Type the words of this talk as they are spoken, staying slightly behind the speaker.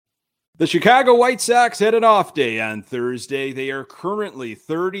The Chicago White Sox had an off day on Thursday. They are currently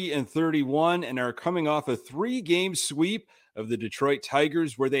 30-31 and are coming off a 3-game sweep of the Detroit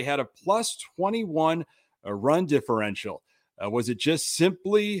Tigers where they had a plus 21 run differential. Was it just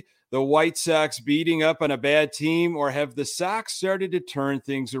simply the White Sox beating up on a bad team, or have the Sox started to turn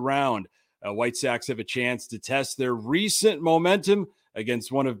things around? White Sox have a chance to test their recent momentum against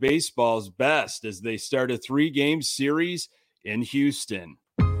one of baseball's best as they start a 3-game series in Houston.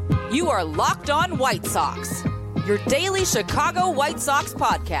 You are Locked On White Sox, your daily Chicago White Sox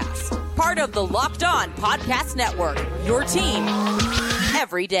podcast. Part of the Locked On Podcast Network, your team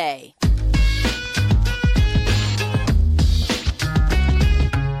every day.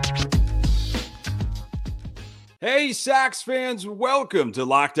 Hey, Sox fans, welcome to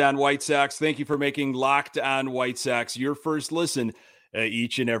Locked On White Sox. Thank you for making Locked On White Sox your first listen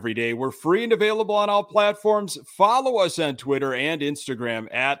each and every day. We're free and available on all platforms. Follow us on Twitter and Instagram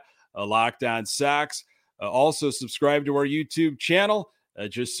at Locked On Sox. Also subscribe to our YouTube channel.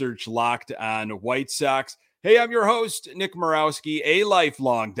 Just search Locked On White Sox. Hey, I'm your host, Nick Morawski, a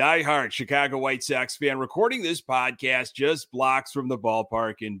lifelong diehard Chicago White Sox fan, recording this podcast just blocks from the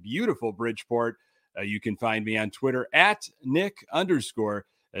ballpark in beautiful Bridgeport. You can find me on Twitter at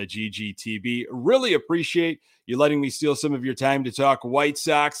Nick_GGTB. Really appreciate you letting me steal some of your time to talk White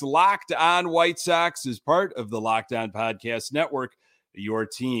Sox. Locked On White Sox is part of the Locked On Podcast Network, your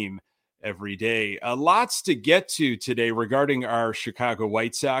team every day. Lots to get to today regarding our Chicago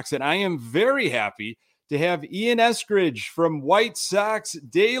White Sox, and I am very happy to have Ian Eskridge from White Sox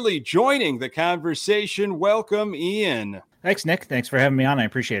Daily joining the conversation. Welcome, Ian. Thanks, Nick. Thanks for having me on. I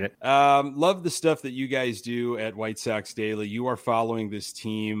appreciate it. Love the stuff that you guys do at White Sox Daily. You are following this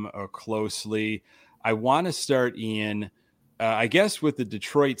team closely. I want to start, Ian, I guess with the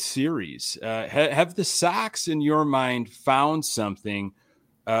Detroit series. Have the Sox, in your mind, found something,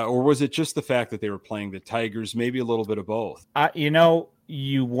 or was it just the fact that they were playing the Tigers? Maybe a little bit of both.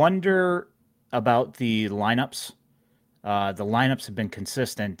 You wonder about the lineups. The lineups have been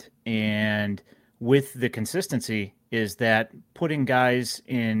consistent, and with the consistency is that putting guys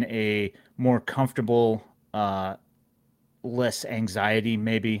in a more comfortable, less anxiety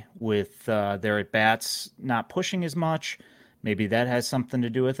maybe with their at-bats, not pushing as much. Maybe that has something to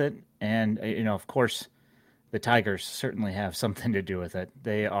do with it. And, of course, the Tigers certainly have something to do with it.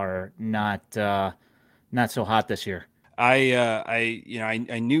 They are not so hot this year.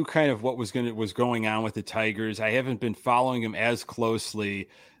 I knew kind of what was going on with the Tigers. I haven't been following them as closely,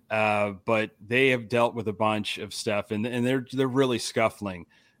 but they have dealt with a bunch of stuff, and they're really scuffling.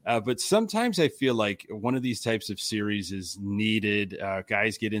 But sometimes I feel like one of these types of series is needed.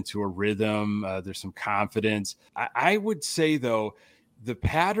 Guys get into a rhythm. There's some confidence. I would say, though, the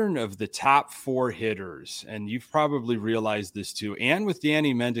pattern of the top 4 hitters, and you've probably realized this too, and with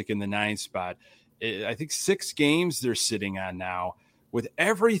Danny Mendick in the 9th spot, I think 6 games they're sitting on now. With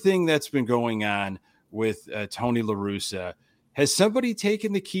everything that's been going on with Tony La Russa, has somebody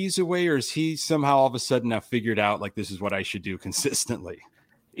taken the keys away, or is he somehow all of a sudden now figured out like this is what I should do consistently?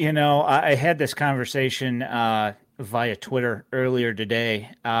 I had this conversation via Twitter earlier today.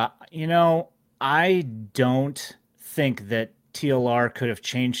 I don't think that TLR could have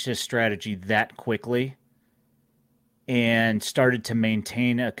changed his strategy that quickly and started to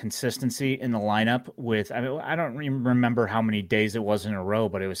maintain a consistency in the lineup I don't even remember how many days it was in a row,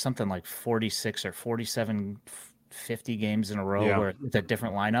 but it was something like 46 or 47, 50 games in a row where with a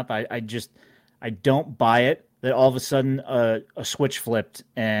different lineup. I don't buy it that all of a sudden a switch flipped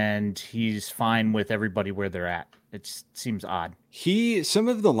and he's fine with everybody where they're at. It seems odd. Some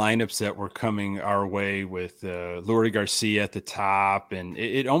of the lineups that were coming our way with Leury Garcia at the top, and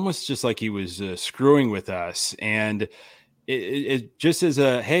it almost just like he was screwing with us. And it just as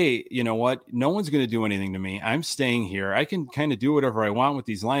hey, you know what? No one's going to do anything to me. I'm staying here. I can kind of do whatever I want with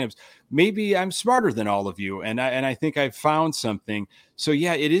these lineups. Maybe I'm smarter than all of you, and I think I've found something. So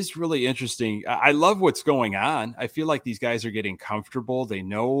yeah, it is really interesting. I love what's going on. I feel like these guys are getting comfortable. They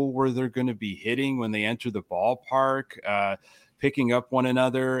know where they're going to be hitting when they enter the ballpark, picking up one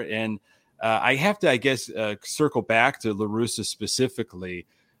another. And I have to, I guess, circle back to La Russa specifically.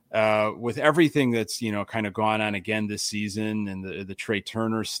 With everything that's, kind of gone on again this season, and the Trey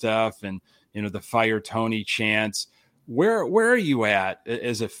Turner stuff, and, the fire Tony chants, where are you at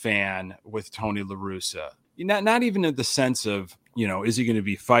as a fan with Tony La Russa? Not even in the sense of, is he going to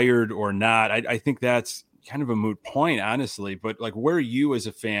be fired or not? I think that's kind of a moot point, honestly, but like, where you as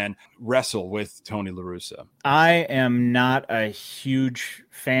a fan wrestle with Tony La Russa? I am not a huge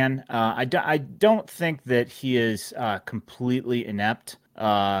fan. I don't think that he is completely inept.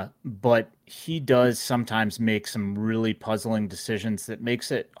 but he does sometimes make some really puzzling decisions that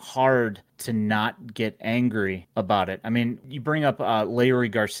makes it hard to not get angry about it. I mean, you bring up Larry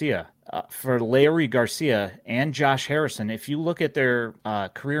Garcia. For Larry Garcia and Josh Harrison, if you look at their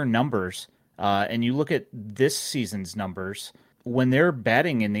career numbers and you look at this season's numbers, when they're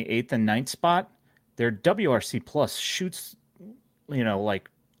batting in the 8th and 9th spot, their WRC plus shoots, like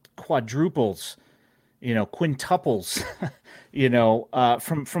quadruples, quintuples,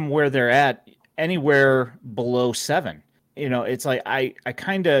 from where they're at, anywhere below 7. It's like I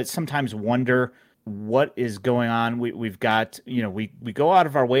kind of sometimes wonder what is going on. We've got, we go out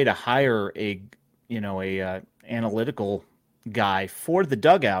of our way to hire a analytical guy for the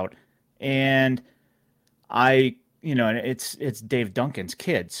dugout, and and it's Dave Duncan's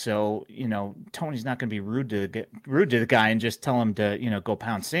kid. So, Tony's not going to be rude to the guy and just tell him to, go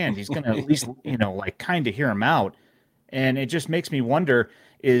pound sand. He's going to at least, kind of hear him out. And it just makes me wonder,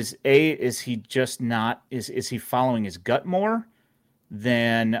 is he just not, is he following his gut more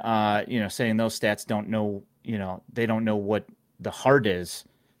than, saying those stats don't know, they don't know what the heart is,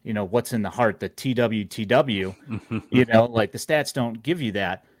 what's in the heart, the TWTW, like the stats don't give you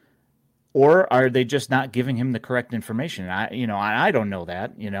that. Or are they just not giving him the correct information? I don't know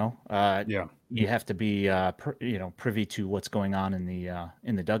that. You have to be privy to what's going on in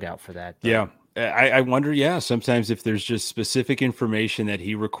the dugout for that. Yeah, I wonder. Yeah, sometimes if there's just specific information that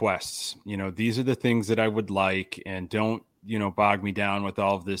he requests, these are the things that I would like, and don't bog me down with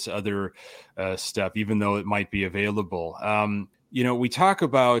all of this other stuff, even though it might be available. We talk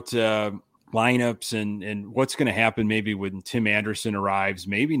about lineups and what's going to happen maybe when Tim Anderson arrives,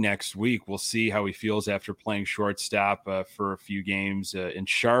 maybe next week. We'll see how he feels after playing shortstop for a few games in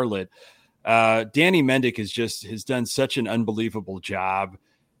Charlotte. Danny Mendick has done such an unbelievable job.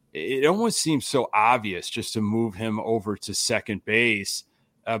 It almost seems so obvious just to move him over to second base.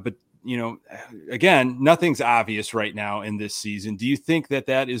 But again, nothing's obvious right now in this season. Do you think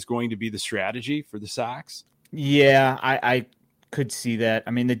that is going to be the strategy for the Sox? Yeah, I could see that.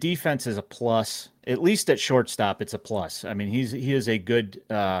 I mean, the defense is a plus. At least at shortstop, it's a plus. I mean, he is a good,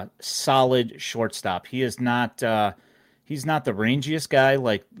 solid shortstop. He is not he's not the rangiest guy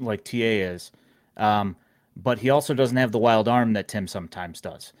like TA is, but he also doesn't have the wild arm that Tim sometimes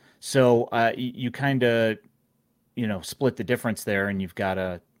does. So you kind of split the difference there, and you've got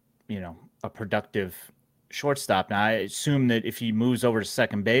a productive shortstop. Now, I assume that if he moves over to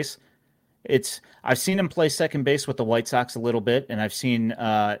second base, I've seen him play second base with the White Sox a little bit, and I've seen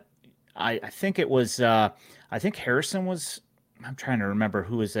I think Harrison was, I'm trying to remember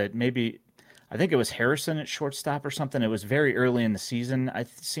who was it. I think it was Harrison at shortstop or something. It was very early in the season. I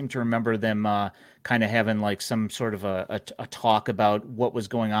seem to remember them kind of having like some sort of a talk about what was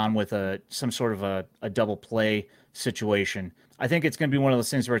going on with some sort of a double play situation. I think it's going to be one of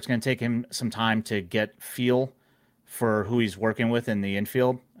those things where it's going to take him some time to get feel for who he's working with in the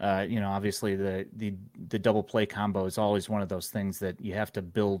infield. Obviously the double play combo is always one of those things that you have to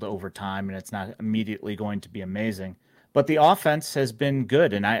build over time, and it's not immediately going to be amazing. But the offense has been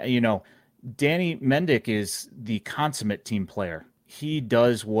good, and Danny Mendick is the consummate team player. He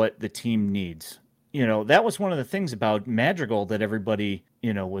does what the team needs. That was one of the things about Madrigal that everybody,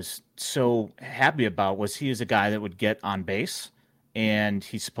 was so happy about, was he is a guy that would get on base, and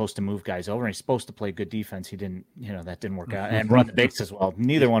he's supposed to move guys over, and he's supposed to play good defense. He didn't, that didn't work out, and run the base as well.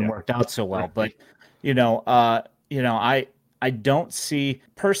 Neither one worked out so well, but I don't see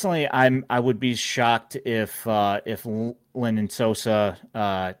personally. I would be shocked if Lyndon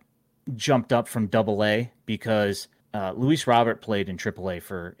Sosa jumped up from Double-A, because Luis Robert played in Triple-A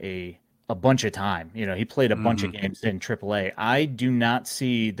for a bunch of time. He played a bunch of games in Triple-A. I do not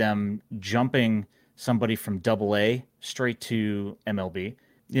see them jumping somebody from Double-A straight to MLB.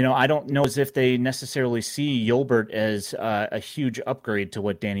 I don't know as if they necessarily see Yolbert as a huge upgrade to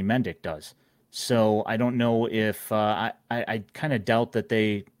what Danny Mendick does. So I don't know if I kind of doubt that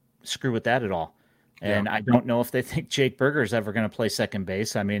they screw with that at all. And I don't know if they think Jake Burger is ever going to play second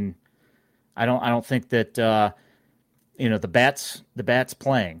base. I mean, I don't think that the bat's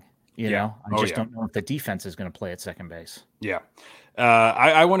playing. I just don't know if the defense is going to play at second base. Yeah.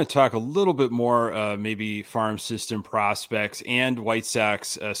 I want to talk a little bit more, maybe farm system prospects and White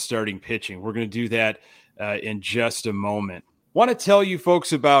Sox starting pitching. We're going to do that in just a moment. Want to tell you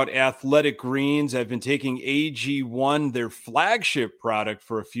folks about Athletic Greens. I've been taking AG1, their flagship product,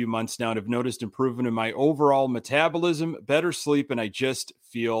 for a few months now, and have noticed improvement in my overall metabolism, better sleep, and I just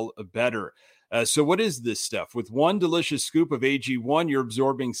feel better. So what is this stuff? With one delicious scoop of AG1, you're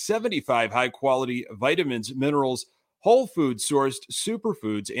absorbing 75 high-quality vitamins, minerals, whole food sourced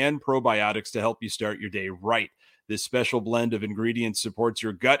superfoods, and probiotics to help you start your day right. This special blend of ingredients supports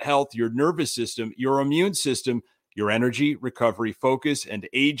your gut health, your nervous system, your immune system, your energy, recovery, focus, and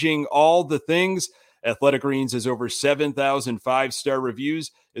aging, all the things. Athletic Greens has over 7,000 five-star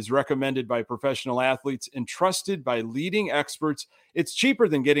reviews, is recommended by professional athletes, and trusted by leading experts. It's cheaper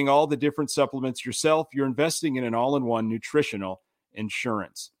than getting all the different supplements yourself. You're investing in an all-in-one nutritional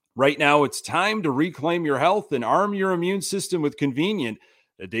insurance. Right now, it's time to reclaim your health and arm your immune system with convenient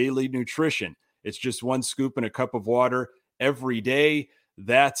daily nutrition. It's just one scoop in a cup of water every day.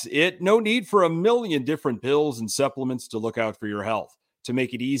 That's it. No need for a million different pills and supplements to look out for your health. To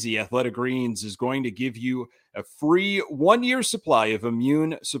make it easy, Athletic Greens is going to give you a free 1-year supply of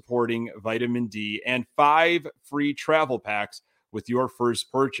immune-supporting vitamin D and 5 free travel packs with your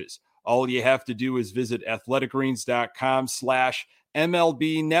first purchase. All you have to do is visit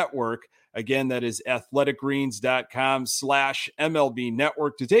athleticgreens.com/MLB Network. Again, that is athleticgreens.com/MLB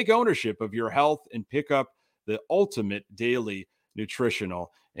Network to take ownership of your health and pick up the ultimate daily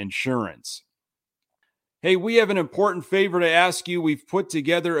nutritional insurance. Hey, we have an important favor to ask you. We've put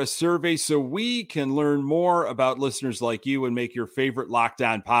together a survey so we can learn more about listeners like you and make your favorite Locked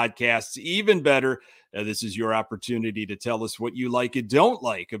On podcasts even better. This is your opportunity to tell us what you like and don't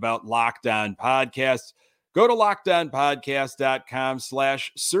like about Locked On podcasts. Go to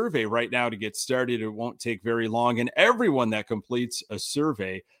lockedonpodcast.com/survey right now to get started. It won't take very long, and everyone that completes a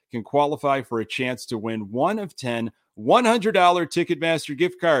survey can qualify for a chance to win one of 10 $100 Ticketmaster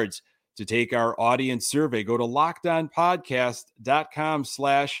gift cards. To take our audience survey, go to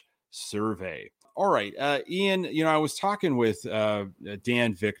lockedonpodcast.com/survey. All right, Ian, I was talking with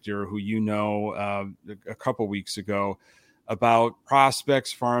Dan Victor, who a couple weeks ago, about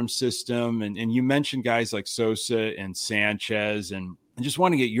Prospects Farm System, and you mentioned guys like Sosa and Sanchez, and I just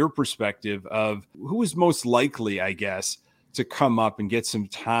want to get your perspective of who is most likely, I guess, to come up and get some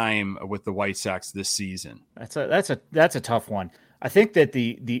time with the White Sox this season. That's a tough one. I think that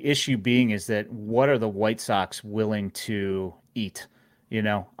the issue being is that what are the White Sox willing to eat?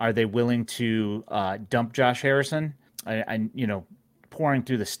 Are they willing to dump Josh Harrison? I pouring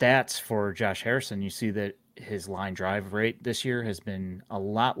through the stats for Josh Harrison, you see that his line drive rate this year has been a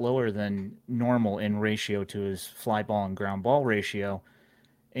lot lower than normal in ratio to his fly ball and ground ball ratio.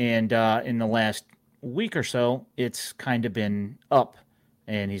 And in the last week or so, it's kind of been up,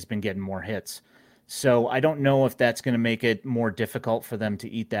 and he's been getting more hits. So I don't know if that's going to make it more difficult for them to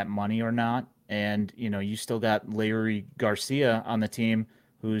eat that money or not. And, you still got Leury Garcia on the team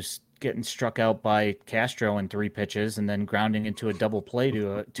who's getting struck out by Castro in 3 pitches and then grounding into a double play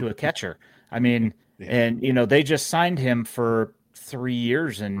to a catcher. I mean, yeah. And, they just signed him for 3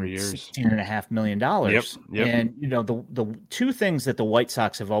 years and $16.5 million. Yep. And, the two things that the White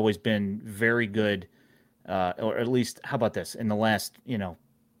Sox have always been very good, or at least, how about this, in the last,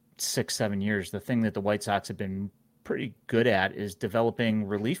 6-7 years, the thing that the White Sox have been pretty good at is developing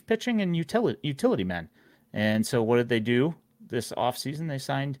relief pitching and utility men. And so what did they do this offseason? They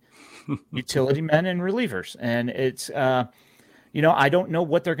signed utility men and relievers. And it's, I don't know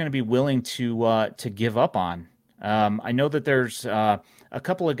what they're going to be willing to give up on. I know that there's a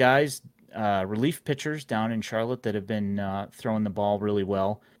couple of guys, relief pitchers down in Charlotte that have been throwing the ball really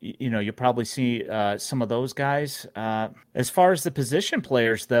well. You'll probably see some of those guys. As far as the position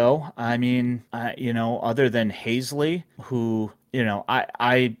players, though, I mean, other than Hazley, who,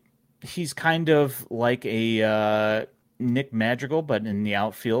 he's kind of like a Nick Madrigal, but in the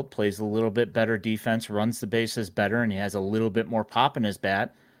outfield, plays a little bit better defense, runs the bases better, and he has a little bit more pop in his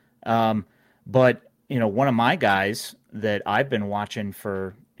bat. But, one of my guys that I've been watching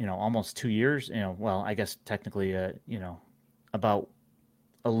for, almost 2 years, I guess technically, about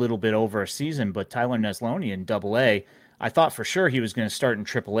a little bit over a season, but Tyler Neslony in Double-A, I thought for sure he was going to start in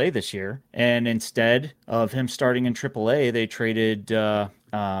Triple-A this year. And instead of him starting in Triple-A, they traded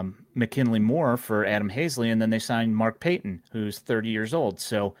McKinley Moore for Adam Hazley, and then they signed Mark Payton, who's 30 years old.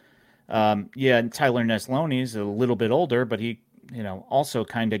 So, Tyler Neslony is a little bit older, but he, also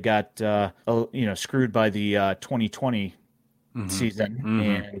kind of got, screwed by the 2020 season.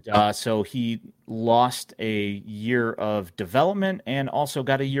 Mm-hmm. And so he lost a year of development and also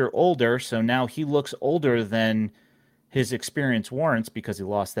got a year older. So now he looks older than his experience warrants because he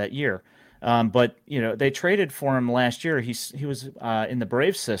lost that year. But they traded for him last year. He was in the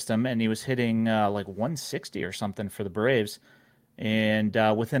Braves system, and he was hitting like 160 or something for the Braves. And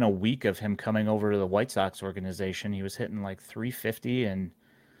within a week of him coming over to the White Sox organization, he was hitting like 350, and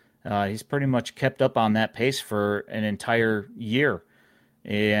he's pretty much kept up on that pace for an entire year.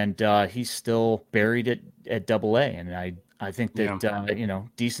 And he's still buried at Double-A. And I think that,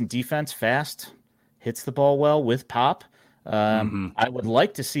 decent defense, fast, hits the ball well with pop. I would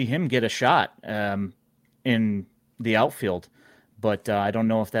like to see him get a shot in the outfield, but I don't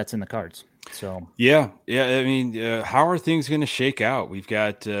know if that's in the cards. So yeah. I mean, how are things going to shake out? We've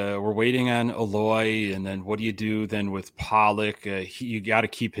got we're waiting on Eloy, and then what do you do then with Pollock? You got to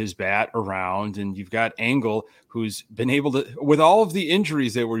keep his bat around, and you've got Engel, who's been able to, with all of the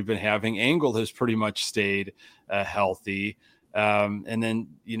injuries that we've been having. Engel has pretty much stayed healthy, and then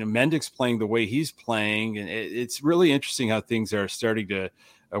Mendick's playing the way he's playing, and it's really interesting how things are starting to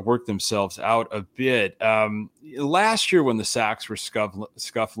work themselves out a bit. Last year when the Sox were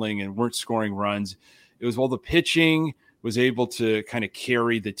scuffling and weren't scoring runs, it was the pitching was able to kind of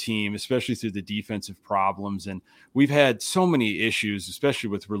carry the team, especially through the defensive problems. And we've had so many issues, especially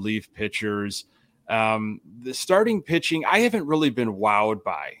with relief pitchers. The starting pitching, I haven't really been wowed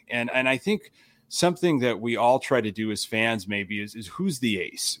by. And I think something that we all try to do as fans maybe is who's the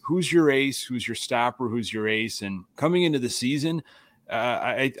ace? Who's your ace? Who's your stopper? Who's your ace? And coming into the season,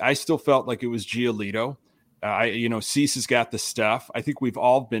 I still felt like it was Giolito. Cease has got the stuff. I think we've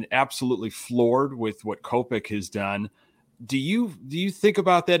all been absolutely floored with what Kopech has done. Do you think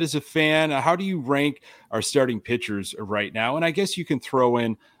about that as a fan? How do you rank our starting pitchers right now? And I guess you can throw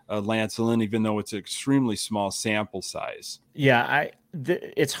in Lance Lynn, even though it's an extremely small sample size. Yeah,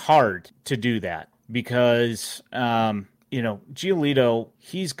 it's hard to do that because Giolito,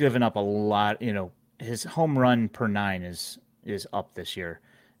 he's given up a lot. His home run per 9 is up this year,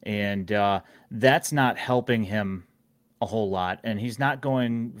 and that's not helping him a whole lot, and he's not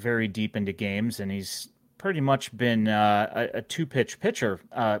going very deep into games, and he's pretty much been a two-pitch pitcher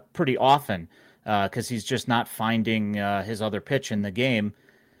pretty often because he's just not finding his other pitch in the game.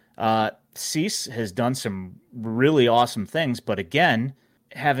 Cease has done some really awesome things, but again,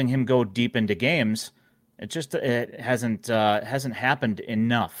 having him go deep into games, it hasn't happened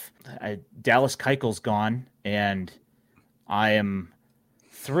enough. Dallas Keuchel's gone, and I am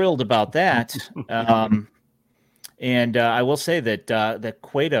thrilled about that. And I will say that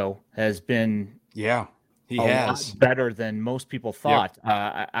Cueto has been lot better than most people thought.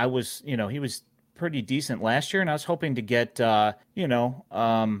 Yep. I was, he was pretty decent last year, and I was hoping to get,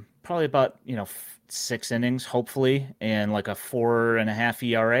 probably about, 6 innings, hopefully, and like a 4.5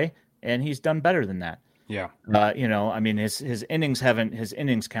 ERA, and he's done better than that. Yeah. His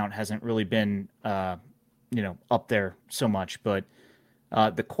innings count hasn't really been, up there so much, but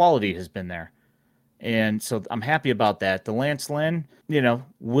the quality has been there. And so I'm happy about that. The Lance Lynn,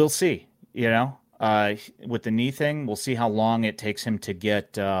 we'll see, with the knee thing, we'll see how long it takes him to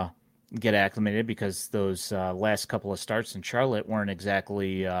get acclimated, because those last couple of starts in Charlotte weren't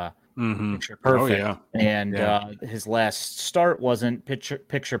exactly picture perfect. Oh, yeah. And his last start wasn't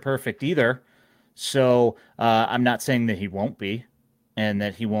picture perfect either. So I'm not saying that he won't be, and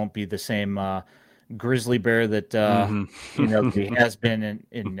that he won't be the same grizzly bear that he has been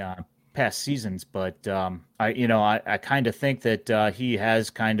in past seasons. But I kind of think that he has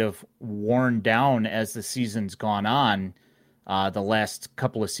kind of worn down as the season's gone on. The last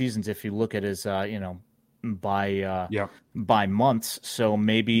couple of seasons, if you look at his by months, so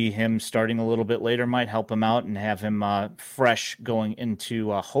maybe him starting a little bit later might help him out and have him fresh going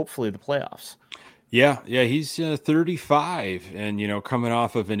into hopefully the playoffs. Yeah, he's 35 and, coming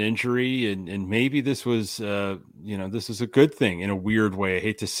off of an injury, and maybe this was, this is a good thing in a weird way. I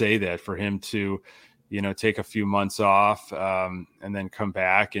hate to say that, for him to, take a few months off and then come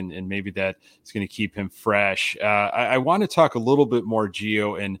back, and maybe that is going to keep him fresh. I want to talk a little bit more,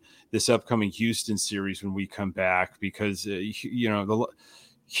 Gio, in this upcoming Houston series when we come back, because,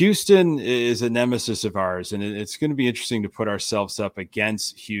 Houston is a nemesis of ours, and it's going to be interesting to put ourselves up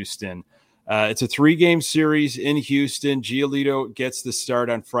against Houston. It's a 3-game series in Houston. Giolito gets the start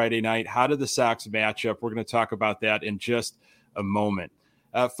on Friday night. How do the Sox match up? We're going to talk about that in just a moment.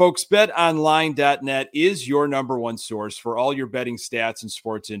 Folks, betonline.net is your number one source for all your betting stats and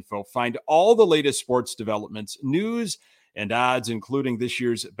sports info. Find all the latest sports developments, news, and odds, including this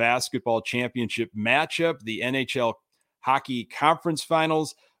year's basketball championship matchup, the NHL Hockey Conference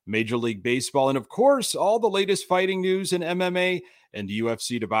Finals, Major League Baseball, and of course, all the latest fighting news in MMA and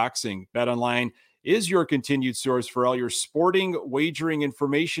UFC to boxing. BetOnline is your continued source for all your sporting wagering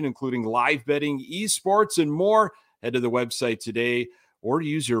information, including live betting, esports, and more. Head to the website today or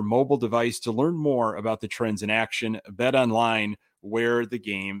use your mobile device to learn more about the trends in action. BetOnline, where the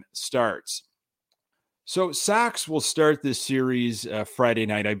game starts. So Sox will start this series Friday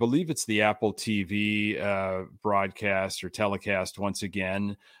night. I believe it's the Apple TV broadcast or telecast once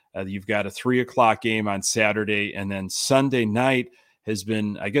again. You've got a 3:00 game on Saturday, and then Sunday night has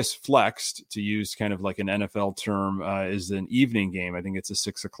been, I guess, flexed, to use kind of like an NFL term, is an evening game. I think it's a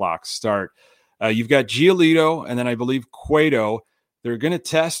 6:00 start. You've got Giolito, and then I believe Cueto They're going to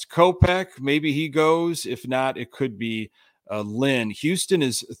test Kopech. Maybe he goes. If not, it could be Lynn. Houston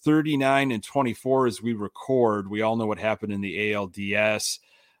is 39-24 as we record. We all know what happened in the ALDS.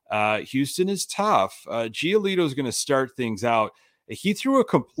 Houston is tough. Giolito is going to start things out. He threw a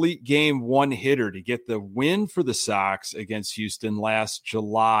complete game one-hitter to get the win for the Sox against Houston last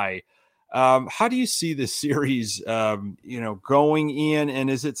July. How do you see this series, going in? And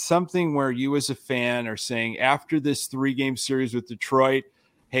is it something where you as a fan are saying after this 3-game series with Detroit,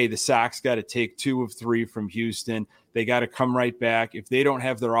 hey, the Sox got to take 2 of 3 from Houston. They got to come right back. If they don't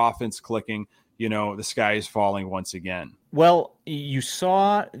have their offense clicking, the sky is falling once again. Well, you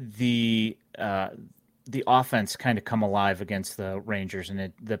saw the offense kind of come alive against the Rangers,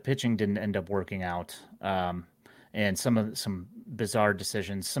 and the pitching didn't end up working out. And some bizarre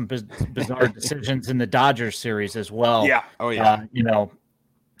decisions, bizarre decisions in the Dodgers series as well. Yeah. Oh yeah.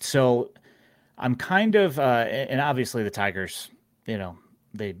 So I'm kind of, and obviously the Tigers,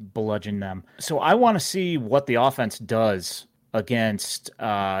 they bludgeon them. So I want to see what the offense does against,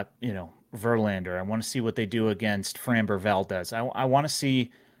 Verlander. I want to see what they do against Framber Valdez. I want to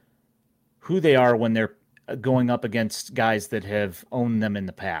see who they are when they're going up against guys that have owned them in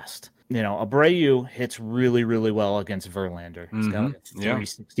the past. Abreu hits really, really well against Verlander. He's got like a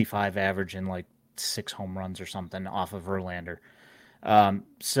 365 average and like 6 home runs or something off of Verlander.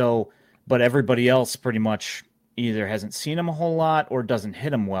 But everybody else pretty much either hasn't seen him a whole lot or doesn't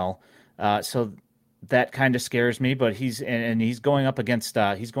hit him well. So that kind of scares me. But he's going up against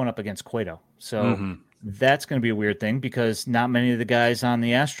Cueto. So that's going to be a weird thing because not many of the guys on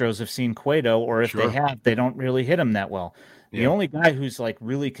the Astros have seen Cueto, or if they have, they don't really hit him that well. The only guy who's like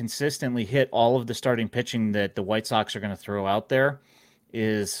really consistently hit all of the starting pitching that the White Sox are going to throw out there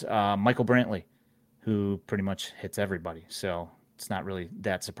is Michael Brantley, who pretty much hits everybody. So it's not really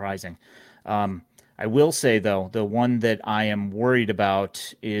that surprising. I will say, though, the one that I am worried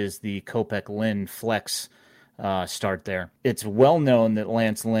about is the Kopech Lynn flex start there. It's well known that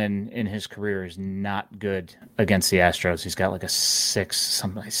Lance Lynn in his career is not good against the Astros. He's got like a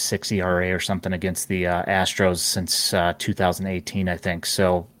 6 ERA or something against the Astros since 2018, I think.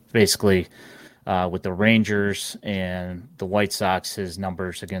 So basically, with the Rangers and the White Sox, his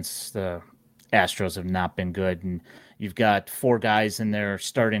numbers against the Astros have not been good. And you've got 4 guys in there,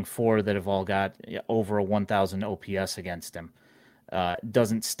 starting 4 that have all got over a 1,000 OPS against him.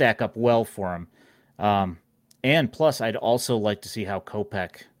 Doesn't stack up well for him. And plus, I'd also like to see how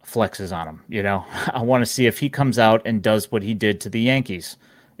Kopech flexes on him. I want to see if he comes out and does what he did to the Yankees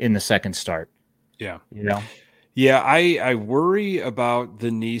in the second start. Yeah. Yeah, I worry about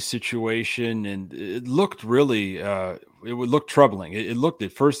the knee situation, and it looked really, it would look troubling. It looked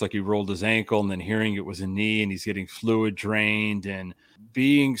at first like he rolled his ankle, and then hearing it was a knee, and he's getting fluid drained, and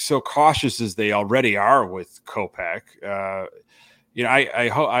being so cautious as they already are with Kopech. I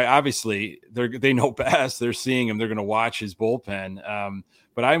obviously they know best. They're seeing him. They're going to watch his bullpen.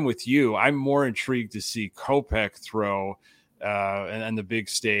 But I'm with you. I'm more intrigued to see Kopech throw and the big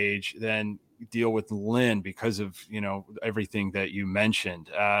stage than deal with Lynn because of everything that you mentioned.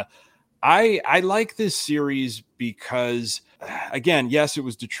 I like this series because, again, yes, it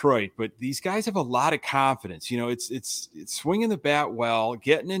was Detroit, but these guys have a lot of confidence. It's swinging the bat well,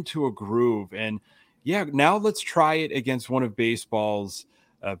 getting into a groove, and yeah, now let's try it against one of baseball's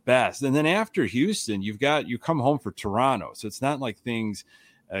best. And then after Houston, you come home for Toronto. So it's not like things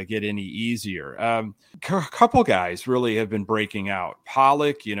get any easier. A couple guys really have been breaking out.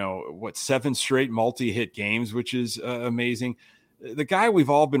 Pollock, 7 straight multi-hit games, which is amazing. The guy we've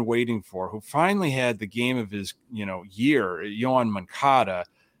all been waiting for, who finally had the game of his, year, Yoán Moncada.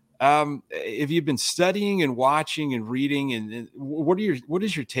 Have you been studying and watching and reading, and what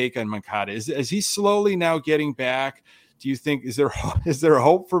is your take on Moncada? Is he slowly now getting back? Do you think is there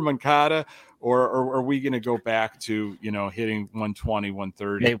hope for Moncada, or are we going to go back to hitting 120,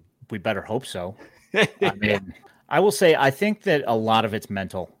 130? We better hope so. I will say I think that a lot of it's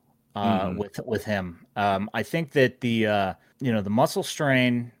mental with him. I think that the muscle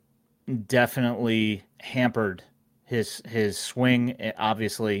strain definitely hampered his swing,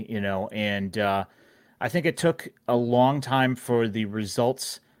 obviously, and I think it took a long time for the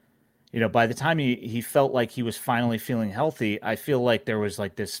results. By the time he felt like he was finally feeling healthy, I feel like there was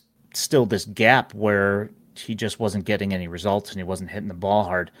like this gap where he just wasn't getting any results and he wasn't hitting the ball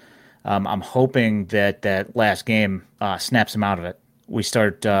hard. I'm hoping that last game snaps him out of it. We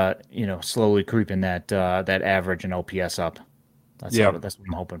start, slowly creeping that average and OPS up. That's what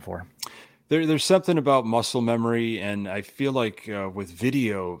I'm hoping for. There's something about muscle memory, and I feel like with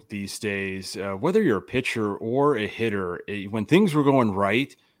video these days, whether you're a pitcher or a hitter, when things were going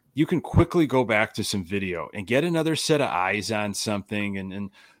right, you can quickly go back to some video and get another set of eyes on something. And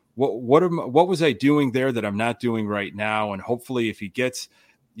what was I doing there that I'm not doing right now? And hopefully if he gets,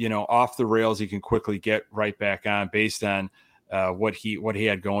 off the rails, he can quickly get right back on based on what he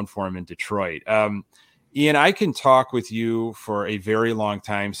had going for him in Detroit. Ian, I can talk with you for a very long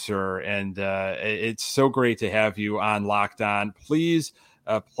time, sir. And it's so great to have you on Locked On. Please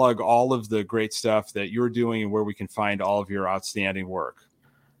plug all of the great stuff that you're doing and where we can find all of your outstanding work.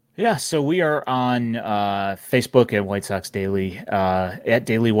 Yeah, so we are on Facebook at White Sox Daily, at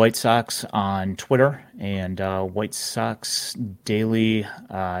Daily White Sox on Twitter, and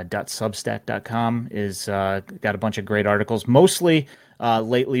whitesoxdaily.substack.com is got a bunch of great articles, mostly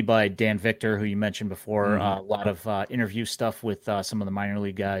lately by Dan Victor, who you mentioned before, a lot of interview stuff with some of the minor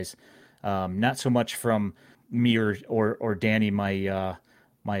league guys. Not so much from me or Danny, my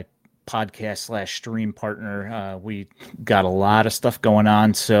podcast / stream partner. We got a lot of stuff going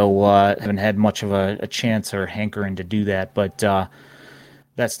on, so haven't had much of a chance or hankering to do that, but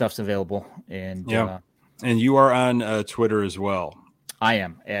that stuff's available. And and you are on Twitter as well. I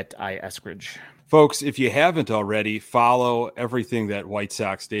am at iEskridge. Folks, if you haven't already, follow everything that White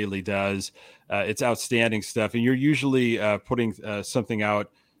Sox Daily does. It's outstanding stuff, and you're usually putting something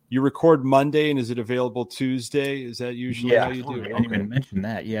out. You record Monday, and is it available Tuesday? Is that usually how you do it? I didn't even mention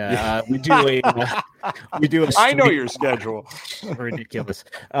that. Yeah. We do a I know your schedule. Ridiculous.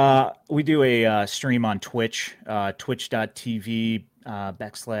 We do a stream on Twitch, twitch.tv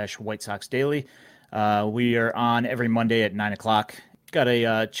 / White Sox Daily. We are on every Monday at 9:00. Got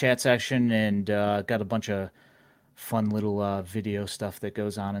a chat section and got a bunch of fun little video stuff that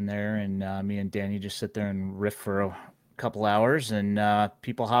goes on in there. And me and Danny just sit there and riff for a couple hours, and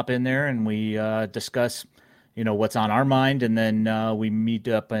people hop in there and we discuss, what's on our mind. And then we meet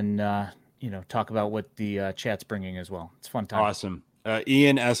up and, talk about what the chat's bringing as well. It's a fun time. Awesome.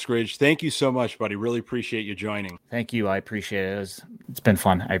 Ian Eskridge, thank you so much, buddy. Really appreciate you joining. Thank you. I appreciate it. It's been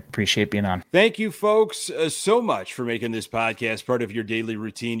fun. I appreciate being on. Thank you, folks, so much for making this podcast part of your daily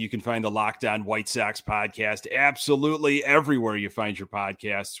routine. You can find the Locked On White Sox podcast absolutely everywhere you find your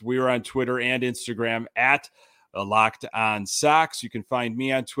podcasts. We are on Twitter and Instagram at Locked On Sox. You can find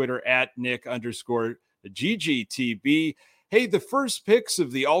me on Twitter at Nick_GGTB. Hey, the first picks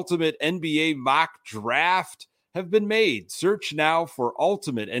of the Ultimate NBA Mock Draft have been made. Search now for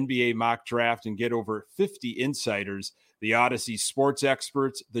Ultimate NBA Mock Draft and get over 50 insiders, the Odyssey sports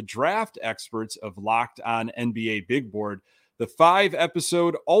experts, the draft experts of Locked On NBA Big Board. The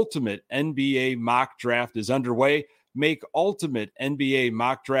 5-episode Ultimate NBA Mock Draft is underway. Make Ultimate NBA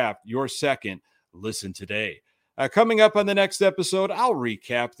Mock Draft your second listen today. Coming up on the next episode, I'll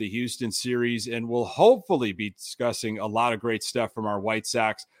recap the Houston series, and we'll hopefully be discussing a lot of great stuff from our White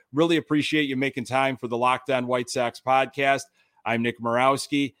Sox. Really appreciate you making time for the Locked On White Sox podcast. I'm Nick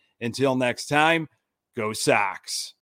Morawski. Until next time, go Sox.